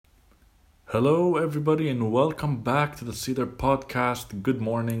Hello, everybody, and welcome back to the Cedar Podcast. Good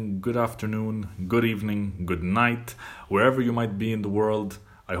morning, good afternoon, good evening, good night, wherever you might be in the world.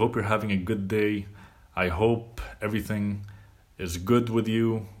 I hope you're having a good day. I hope everything is good with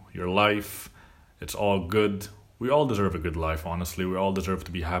you, your life. It's all good. We all deserve a good life, honestly. We all deserve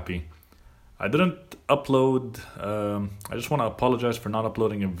to be happy. I didn't upload. I just want to apologize for not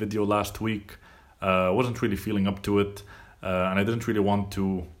uploading a video last week. I wasn't really feeling up to it, and I didn't really want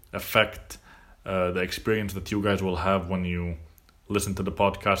to affect the experience that you guys will have when you listen to the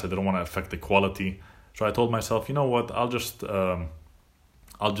podcast. I didn't want to affect the quality, so I told myself, you know what? I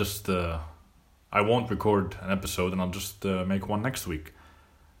won't record an episode, and I'll just make one next week.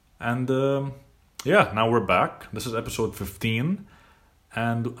 And now we're back. This is episode 15,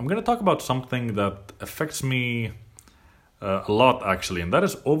 and I'm gonna talk about something that affects me a lot, actually, and that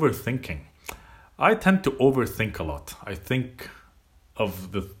is overthinking. I tend to overthink a lot. I think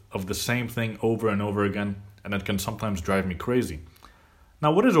of the same thing over and over again, and it can sometimes drive me crazy.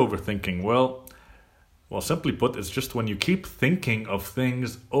 Now, what is overthinking? Well, simply put, it's just when you keep thinking of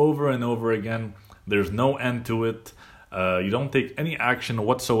things over and over again. There's no end to it. You don't take any action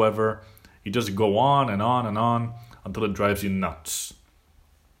whatsoever. You just go on and on and on until it drives you nuts.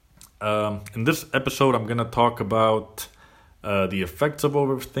 In this episode, I'm going to talk about the effects of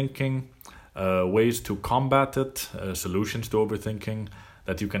overthinking, ways to combat it, solutions to overthinking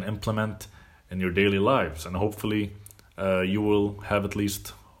that you can implement in your daily lives. And hopefully you will have at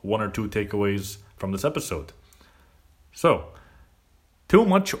least one or two takeaways from this episode. So, too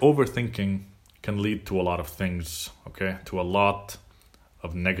much overthinking can lead to a lot of things, okay? To a lot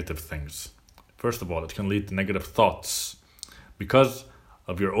of negative things. First of all, it can lead to negative thoughts. Because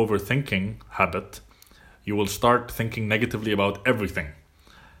of your overthinking habit, you will start thinking negatively about everything.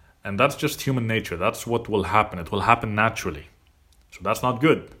 And that's just human nature. That's what will happen. It will happen naturally. So that's not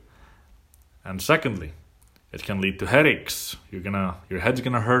good. And secondly, it can lead to headaches. Your head's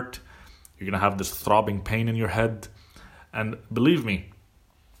gonna hurt. You're gonna have this throbbing pain in your head. And believe me,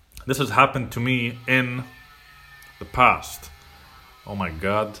 this has happened to me in the past. Oh my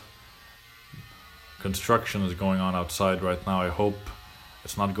God. Construction is going on outside right now. I hope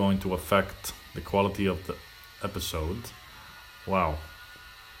it's not going to affect the quality of the episode. Wow.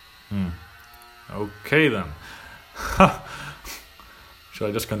 Okay then. Should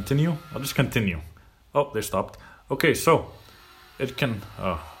I just continue? I'll just continue. Oh, they stopped. Okay, so it can.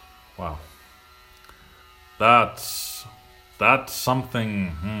 Oh, wow. That's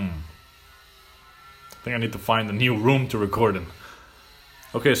something. I think I need to find a new room to record in.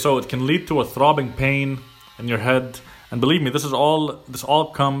 Okay, so it can lead to a throbbing pain in your head, and believe me, this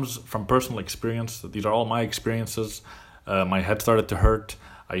all comes from personal experience. These are all my experiences. My head started to hurt.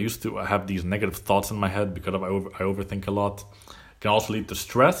 I used to have these negative thoughts in my head because I overthink a lot. It can also lead to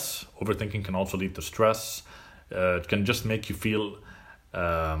stress. Overthinking can also lead to stress. It can just make you feel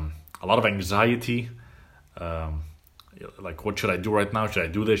a lot of anxiety. Like, what should I do right now? Should I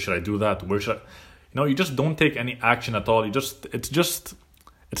do this? Should I do that? Where should I? You just don't take any action at all.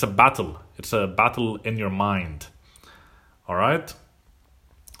 It's a battle. It's a battle in your mind. All right.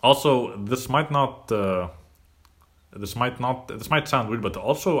 Also, this might sound weird, but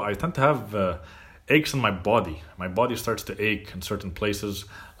also I tend to have aches in my body. My body starts to ache in certain places,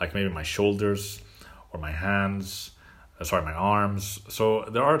 like maybe my shoulders or my hands, my arms. So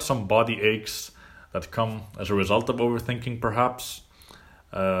there are some body aches that come as a result of overthinking, perhaps.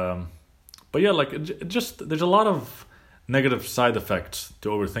 But yeah, there's a lot of negative side effects to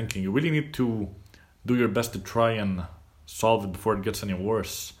overthinking. You really need to do your best to try and solve it before it gets any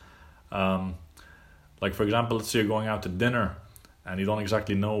worse. Like, for example, let's say you're going out to dinner and you don't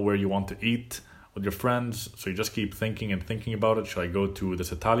exactly know where you want to eat with your friends. So you just keep thinking and thinking about it. Should I go to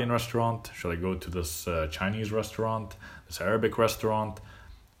this Italian restaurant? Should I go to this Chinese restaurant? This Arabic restaurant?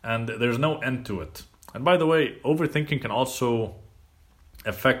 And there's no end to it. And by the way, overthinking can also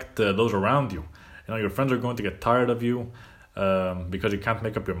affect those around you. Your friends are going to get tired of you because you can't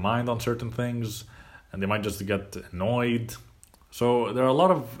make up your mind on certain things. And they might just get annoyed. So there are a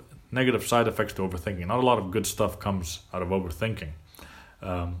lot of negative side effects to overthinking. Not a lot of good stuff comes out of overthinking.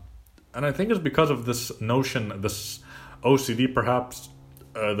 And I think it's because of this notion, this OCD perhaps,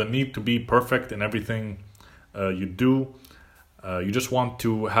 the need to be perfect in everything you do. You just want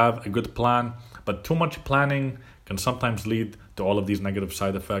to have a good plan, but too much planning can sometimes lead to all of these negative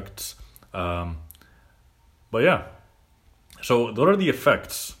side effects. But yeah, so those are the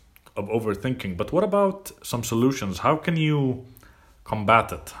effects of overthinking. But what about some solutions? How can you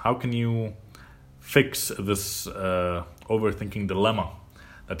combat it? How can you fix this overthinking dilemma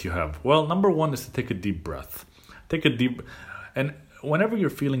that you have? Well, number one is to take a deep breath. And whenever you're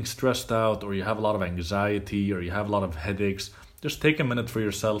feeling stressed out, or you have a lot of anxiety, or you have a lot of headaches, just take a minute for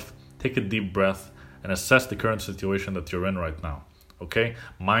yourself, take a deep breath, and assess the current situation that you're in right now. Okay?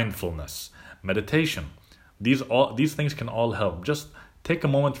 Mindfulness, meditation. These things can all help. Just take a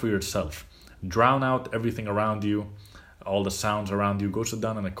moment for yourself. Drown out everything around you, all the sounds around you. Go sit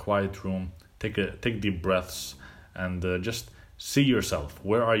down in a quiet room. Take deep breaths, and just see yourself.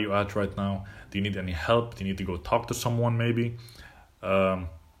 Where are you at right now? Do you need any help? Do you need to go talk to someone maybe?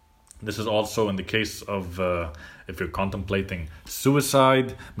 This is also in the case of if you're contemplating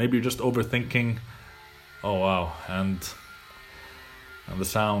suicide. Maybe you're just overthinking. Oh wow, and the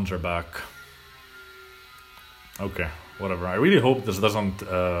sounds are back. Okay, whatever. I really hope this doesn't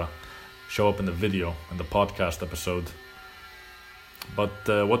show up in the video, in the podcast episode.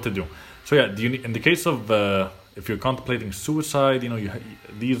 But what to do? So yeah, in the case of if you're contemplating suicide,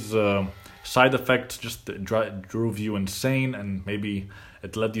 these side effects just drove you insane, and maybe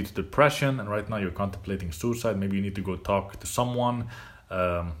it led you to depression, and right now you're contemplating suicide. Maybe you need to go talk to someone,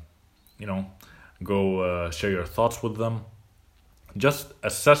 go share your thoughts with them. Just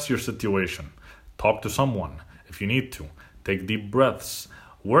assess your situation. Talk to someone if you need to. Take deep breaths.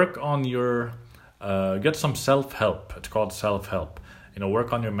 Work on your, get some self-help. It's called self-help.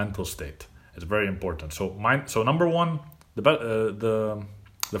 Work on your mental state. It's very important. So number one,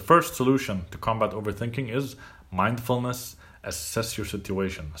 the first solution to combat overthinking is mindfulness. Assess your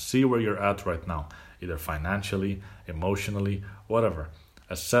situation. See where you're at right now, either financially, emotionally, whatever.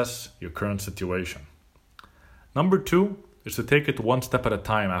 Assess your current situation. Number two is to take it one step at a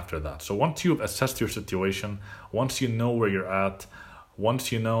time after that. So once you've assessed your situation, once you know where you're at,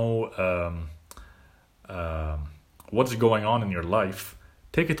 once you know what's going on in your life,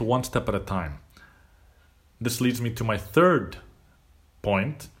 take it one step at a time. This leads me to my third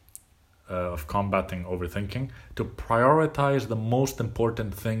point of combating overthinking: to prioritize the most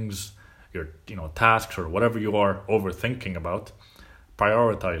important things, your tasks or whatever you are overthinking about.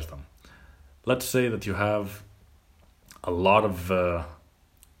 Prioritize them. Let's say that you have a lot of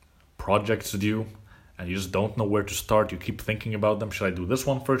projects due, and you just don't know where to start. You keep thinking about them. Should I do this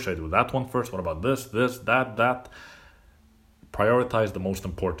one first? Should I do that one first? What about this, that? Prioritize the most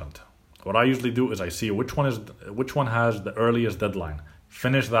important. What I usually do is I see which one has the earliest deadline.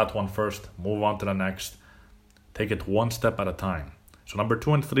 Finish that one first, move on to the next. Take it one step at a time. So number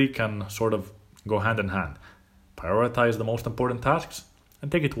 2 and 3 can sort of go hand in hand. Prioritize the most important tasks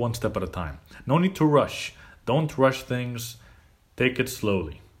and take it one step at a time. No need to rush. Don't rush things. Take it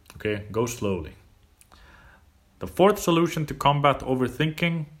slowly. Okay? Go slowly. The fourth solution to combat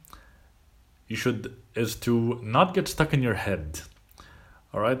overthinking is to not get stuck in your head.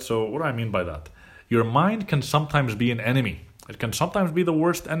 Alright, so what do I mean by that? Your mind can sometimes be an enemy. It can sometimes be the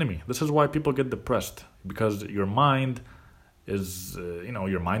worst enemy. This is why people get depressed, because your mind is,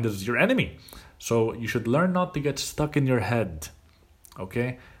 your mind is your enemy. So you should learn not to get stuck in your head.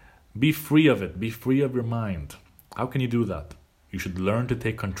 Okay? Be free of it. Be free of your mind. How can you do that? You should learn to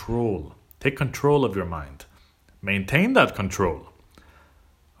take control. Take control of your mind. Maintain that control.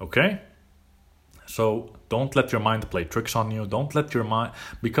 Okay? So don't let your mind play tricks on you. Don't let your mind...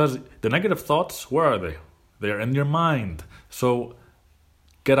 Because the negative thoughts, where are they? They're in your mind. So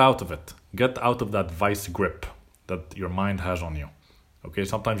get out of it. Get out of that vice grip that your mind has on you. Okay?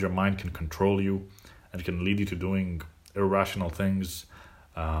 Sometimes your mind can control you and can lead you to doing irrational things.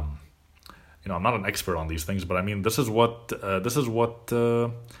 I'm not an expert on these things, but I mean, this is what I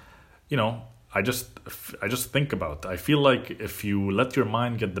just think about. I feel like if you let your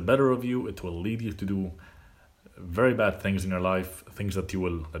mind get the better of you, it will lead you to do very bad things in your life, things that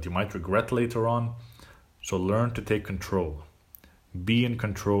you might regret later on. So learn to take control. Be in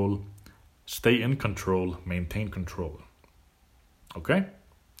control. Stay in control. Maintain control. Okay?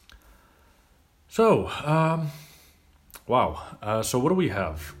 So, wow. So what do we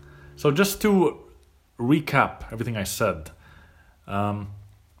have? So just to recap everything I said,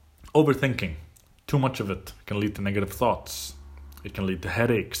 overthinking, too much of it can lead to negative thoughts. It can lead to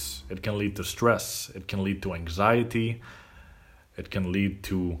headaches. It can lead to stress. It can lead to anxiety. It can lead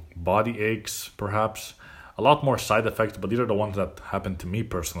to body aches, perhaps. A lot more side effects, but these are the ones that happened to me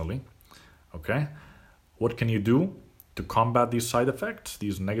personally. Okay? What can you do to combat these side effects,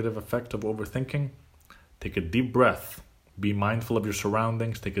 these negative effects of overthinking? Take a deep breath. Be mindful of your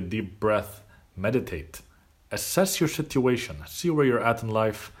surroundings. Take a deep breath. Meditate. Assess your situation. See where you're at in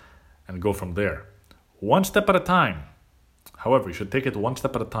life and go from there. One step at a time. However, you should take it one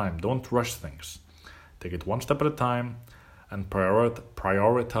step at a time. Don't rush things. Take it one step at a time and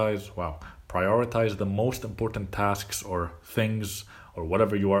prioritize the most important tasks or things or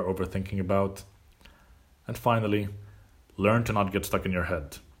whatever you are overthinking about. And finally, learn to not get stuck in your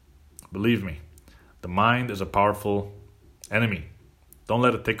head. Believe me, the mind is a powerful enemy. Don't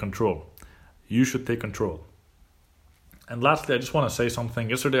let it take control. You should take control. And lastly, I just want to say something.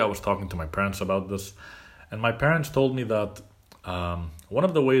 Yesterday I was talking to my parents about this, and my parents told me that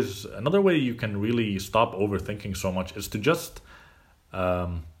another way you can really stop overthinking so much is to just,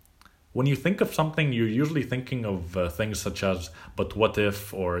 when you think of something, you're usually thinking of things such as, but what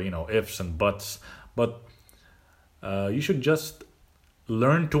if, or, ifs and buts. But you should just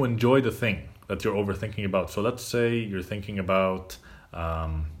learn to enjoy the thing that you're overthinking about. So let's say you're thinking about,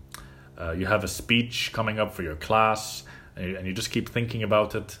 you have a speech coming up for your class, and you just keep thinking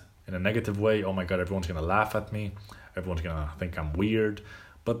about it in a negative way. Oh my God, everyone's going to laugh at me. Everyone's going to think I'm weird.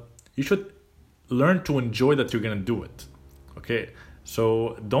 But you should learn to enjoy that you're going to do it. Okay?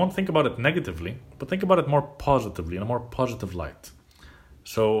 So don't think about it negatively, but think about it more positively, in a more positive light.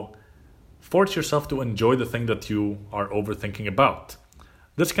 So force yourself to enjoy the thing that you are overthinking about.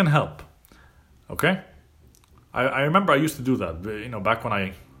 This can help. Okay? I remember I used to do that. Back when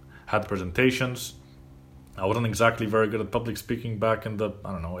I had presentations, I wasn't exactly very good at public speaking back in the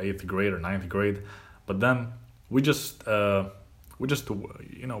 8th grade or 9th grade, but then we just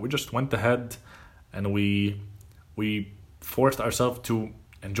went ahead and we forced ourselves to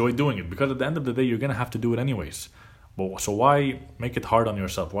enjoy doing it, because at the end of the day you're gonna have to do it anyways. So why make it hard on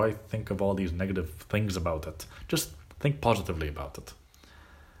yourself? Why think of all these negative things about it? Just think positively about it.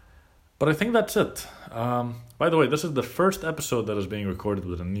 But I think that's it. By the way, this is the first episode that is being recorded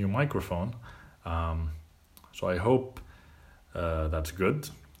with a new microphone. So I hope that's good.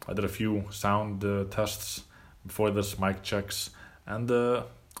 I did a few sound tests before this, mic checks, and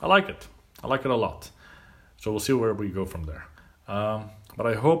I like it. I like it a lot. So we'll see where we go from there. But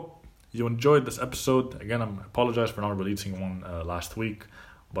I hope you enjoyed this episode. Again, I apologize for not releasing one last week,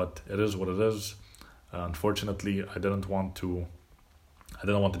 but it is what it is. Unfortunately, I didn't want to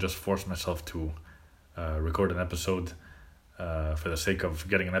just force myself to record an episode for the sake of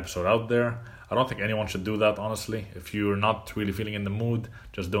getting an episode out there. I don't think anyone should do that, honestly. If you're not really feeling in the mood,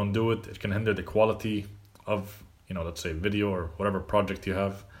 just don't do it. It can hinder the quality of, let's say video or whatever project you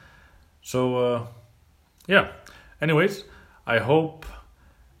have. So, yeah. Anyways, I hope...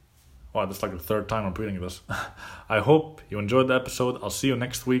 Wow, that's like the third time I'm reading this. I hope you enjoyed the episode. I'll see you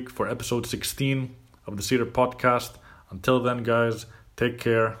next week for episode 16 of the Cedar Podcast. Until then, guys, take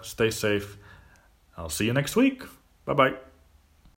care, stay safe. I'll see you next week. Bye-bye.